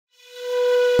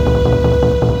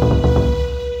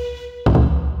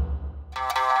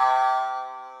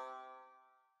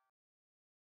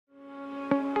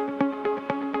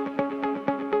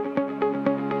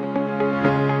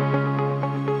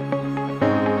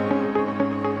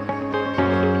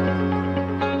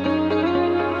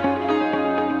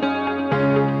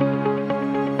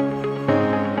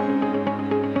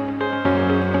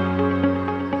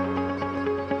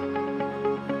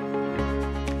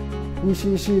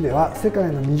ECC では世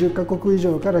界の20カ国以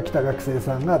上から来た学生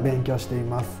さんが勉強してい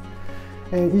ます。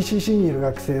ECC にいる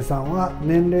学生さんは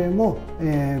年齢も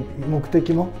目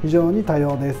的も非常に多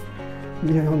様です。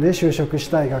日本で就職し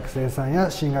たい学生さんや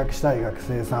進学したい学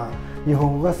生さん、日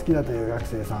本語が好きだという学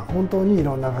生さん、本当にい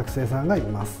ろんな学生さんがい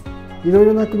ます。いろい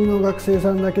ろな国の学生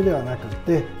さんだけではなく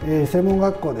て、専門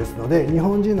学校ですので日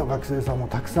本人の学生さんも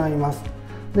たくさんいます。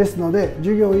ですので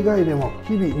授業以外でも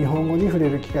日々日本語に触れ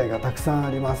る機会がたくさん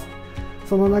あります。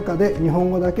その中で日本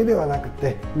語だけではなく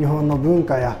て日本の文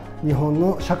化や日本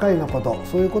の社会のこと、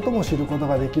そういうことも知ること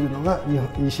ができるのが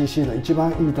ECC の一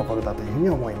番いいところだというふうに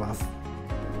思います。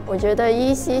我觉得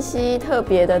ECC 特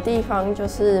别的地方就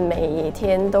是每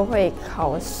天都会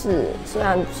考试，虽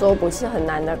然说不是很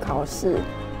难的考试，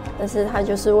但是它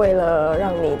就是为了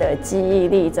让你的记忆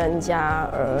力增加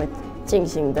而进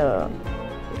行的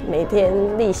每天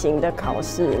例行的考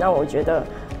试。那我觉得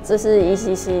这是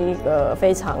ECC 一个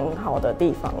非常好的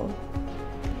地方。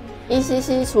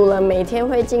ECC 除了每天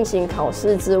会进行考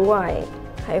试之外，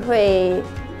还会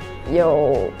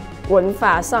有文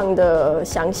法上的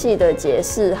详细的解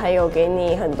释，还有给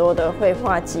你很多的绘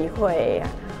画机会，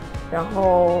然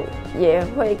后也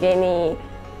会给你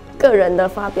个人的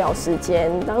发表时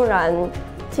间。当然，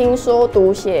听说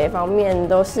读写方面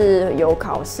都是有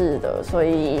考试的，所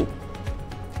以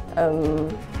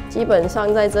基本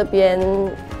上在这边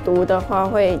读的话，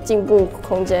会进步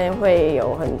空间会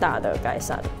有很大的改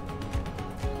善。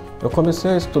Eu comecei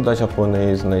a estudar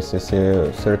japonês na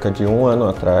ECC cerca de um ano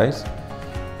atrás.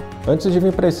 Antes de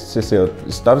vir para a ECC, eu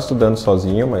estava estudando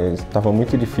sozinho, mas estava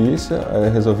muito difícil. Aí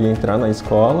eu resolvi entrar na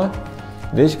escola.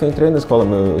 Desde que eu entrei na escola,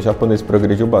 meu japonês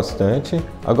progrediu bastante.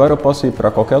 Agora eu posso ir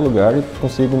para qualquer lugar e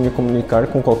consigo me comunicar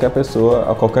com qualquer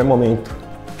pessoa a qualquer momento.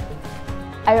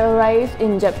 I arrived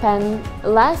in Japan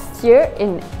last year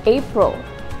in April.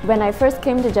 When I first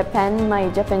came to Japan, my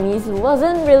Japanese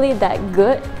wasn't really that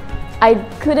good. I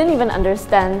couldn't even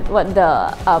understand what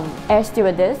the air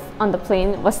stewardess on the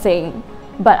plane was saying.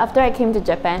 But after I came to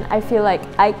Japan, I feel like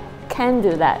I can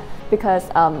do that because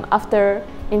after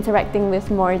interacting with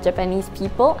more Japanese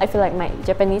people, I feel like my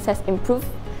Japanese has improved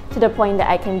to the point that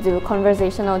I can do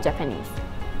conversational Japanese.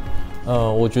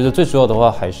 我觉得最主要的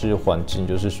话还是环境，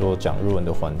就是说讲日文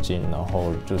的环境。然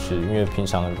后就是因为平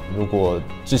常如果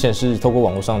之前是透过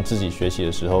网络上自己学习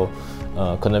的时候，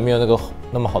可能没有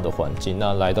那么好的环境。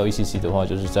那来到 ECC 的话，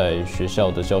就是在学校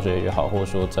的教学也好，或者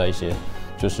说在一些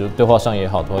就是对话上也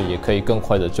好的话，也可以更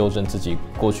快的纠正自己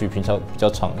过去平常比较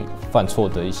常犯错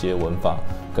的一些文法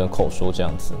跟口说这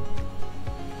样子。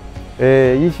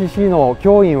ECC の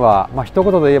教員は一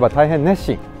言で言えば大変熱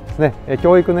心ですね。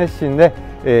教育熱心で。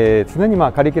常に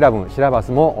カリキュラム、シラバ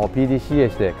スも PDCA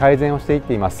して改善をしていっ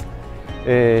ています。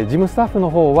事務スタッフ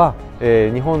の方は、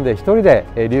日本で一人で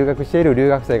留学している留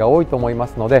学生が多いと思いま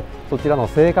すので、そちらの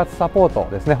生活サポート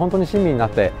ですね、本当に親身になっ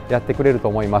てやってくれると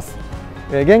思います。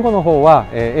言語の方は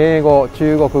英語、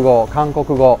中国語、韓国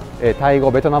語、タイ語、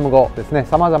ベトナム語ですね、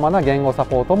さまざまな言語サ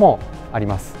ポートもあり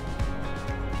ます。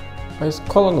A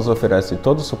escola nos oferece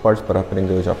todo o suporte para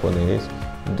aprender o japonês.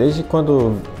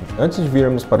 Antes de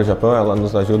virmos para o Japão, ela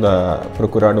nos ajuda a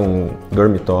procurar um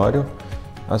dormitório.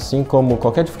 Assim como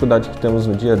qualquer dificuldade que temos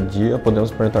no dia a dia,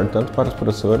 podemos perguntar tanto para os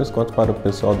professores quanto para o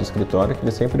pessoal do escritório, que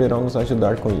eles sempre irão nos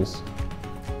ajudar com isso.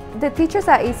 The teachers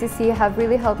at ECC have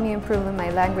really helped me improve in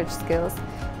my language skills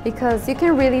because you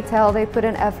can really tell they put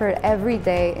an effort every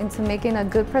day into making a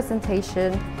good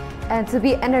presentation and to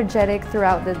be energetic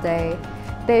throughout the day.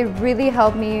 They really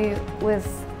help me with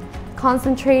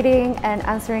concentrating and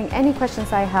answering any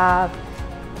questions I have.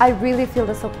 I really feel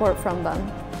the support from them.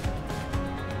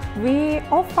 We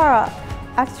offer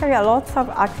actually a lot of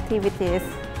activities,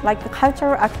 like the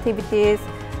cultural activities,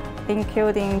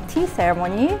 including tea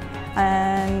ceremony,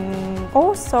 and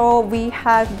also we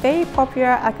have very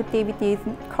popular activities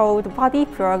called Buddy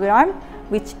Program,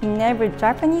 which enable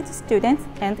Japanese students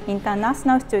and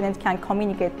international students can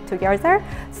communicate together.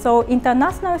 So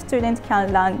international students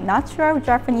can learn natural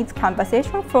Japanese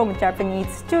conversation from Japanese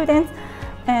students,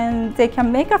 and they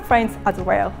can make friends as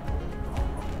well.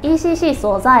 ECC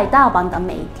所在大阪的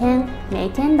每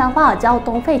天的话交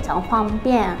通非常方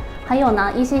便，还有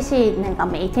呢 ECC 那个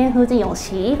每天附近有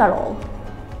11个楼。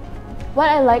What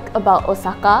I like about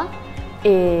Osaka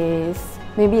is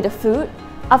maybe the food.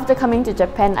 After coming to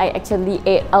Japan, I actually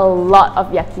ate a lot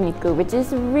of yakiniku, which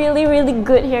is really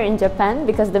good here in Japan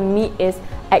because the meat is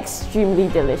extremely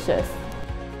delicious.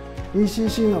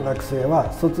 ECC の学生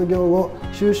は卒業後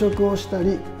就職をした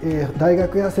り、大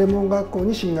学や専門学校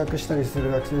に進学したりする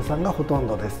学生さんがほとん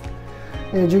どです。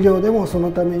授業でもそ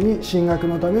のために進学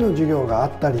のための授業があ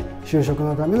ったり、就職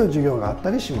のための授業があっ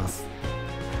たりします。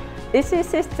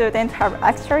ECC students have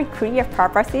actually clear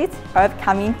purposes of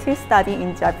coming to study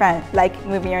in Japan, like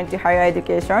moving on to higher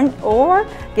education or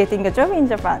getting a job in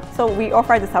Japan. So we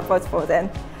offer the support for them.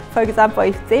 For example,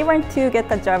 if they want to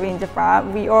get a job in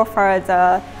Japan, we offer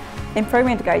the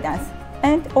employment guidance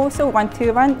and also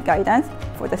one-to-one guidance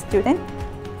for the student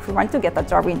who want to get a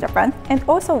job in Japan. And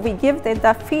also we give them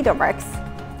the feedbacks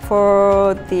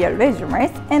for their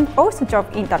resumes and also job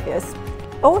interviews.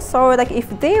 Also, like if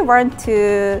they want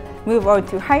to move on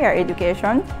to higher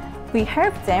education, we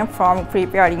help them from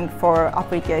preparing for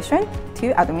application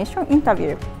to admission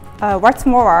interview. What's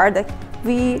more,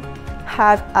 we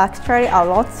have actually a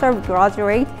lot of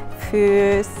graduates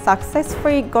who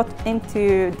successfully got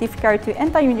into difficult to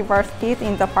enter universities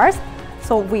in the past.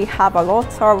 So we have a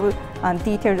lot of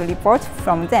detailed reports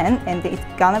from them, and it's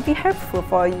gonna be helpful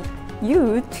for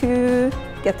you to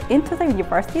get into the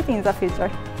university in the future.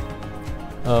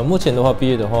 目前的话，毕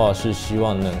业的话是希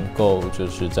望能够就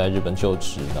是在日本就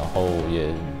职，然后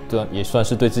也算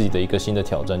是对自己的一个新的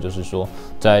挑战，就是说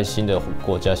在新的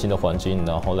国家、新的环境，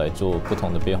然后来做不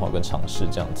同的变化跟尝试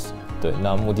这样子。对，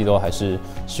那目的的话还是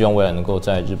希望未来能够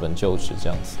在日本就职这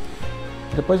样子。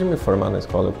Depois de me formar na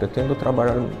escola, eu pretendo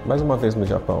trabalhar mais uma vez no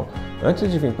Japão.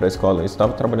 Antes de vir para a escola, eu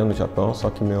estava trabalhando no Japão, só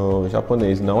que meu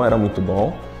japonês não era muito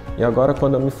bom. E agora,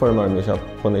 quando eu me formar, meu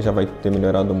japonês já vai ter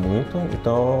melhorado muito,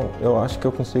 então eu acho que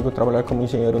eu consigo trabalhar como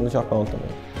engenheiro no Japão também.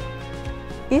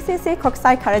 ECC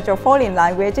Kokusai College of Foreign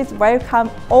Languages welcome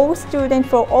all students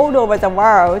from all over the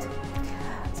world.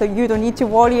 So you don't need to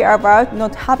worry about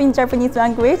not having Japanese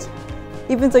language.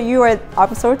 Even though you are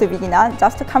absolute beginner,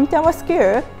 just to come to our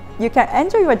school, you can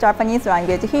enjoy your Japanese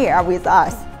language here with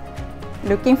us.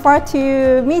 Looking forward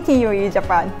to meeting you in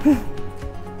Japan.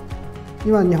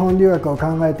 今日本留学を考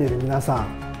えている皆さ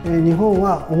ん、日本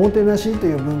はおもてなしと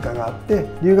いう文化があって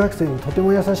留学生にとて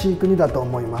も優しい国だと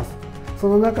思います。そ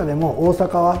の中でも大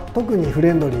阪は特にフ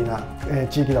レンドリーな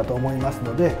地域だと思います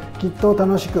ので、きっと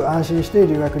楽しく安心して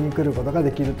留学に来ることが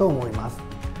できると思います。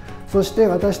そして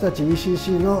私たち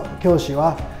ECC の教師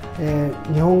は、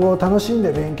日本語を楽しん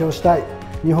で勉強したい、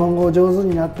日本語を上手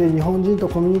になって日本人と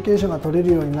コミュニケーションが取れ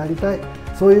るようになりたい、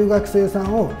そういう学生さ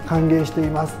んを歓迎してい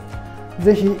ます。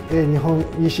ぜひ日本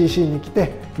ECC に来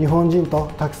て日本人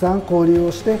とたくさん交流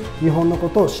をして日本のこ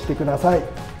とを知ってください。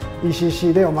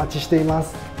 ECC でお待ちしていま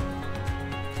す。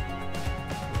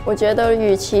我觉得，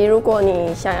与其如果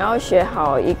你想要学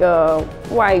好一个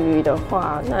外语的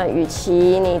话，那与其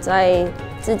你在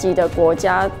自己的国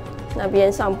家那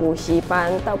边上补习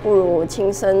班，倒不如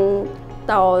亲身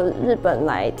到日本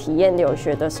来体验留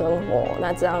学的生活。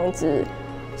那这样子。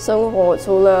生活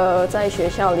除了在学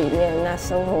校里面，那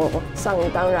生活上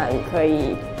当然可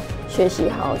以学习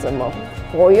好怎么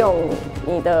活用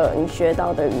你学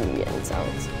到的语言，这样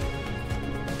子。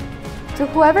To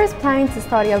whoever is planning to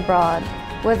study abroad,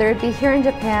 whether it be here in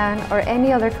Japan or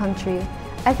any other country,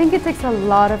 I think it takes a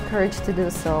lot of courage to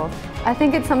do so. I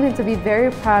think it's something to be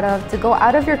very proud of, to go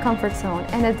out of your comfort zone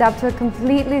and adapt to a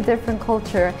completely different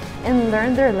culture and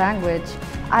learn their language.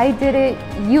 I did it,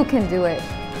 you can do it.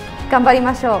 頑張り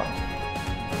ましょう。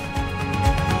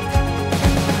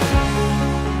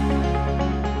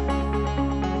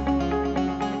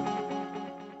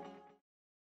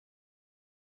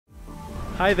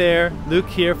Hi there, Luke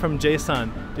here from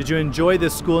JSON. Did you enjoy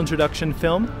this school introduction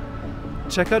film?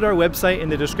 Check out our website in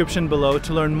the description below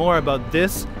to learn more about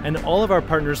this and all of our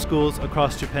partner schools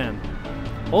across Japan.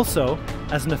 Also,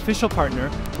 as an official partner,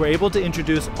 we're able to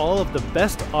introduce all of the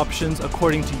best options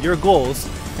according to your goals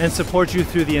and support you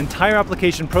through the entire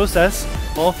application process,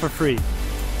 all for free.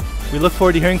 We look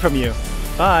forward to hearing from you.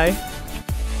 Bye!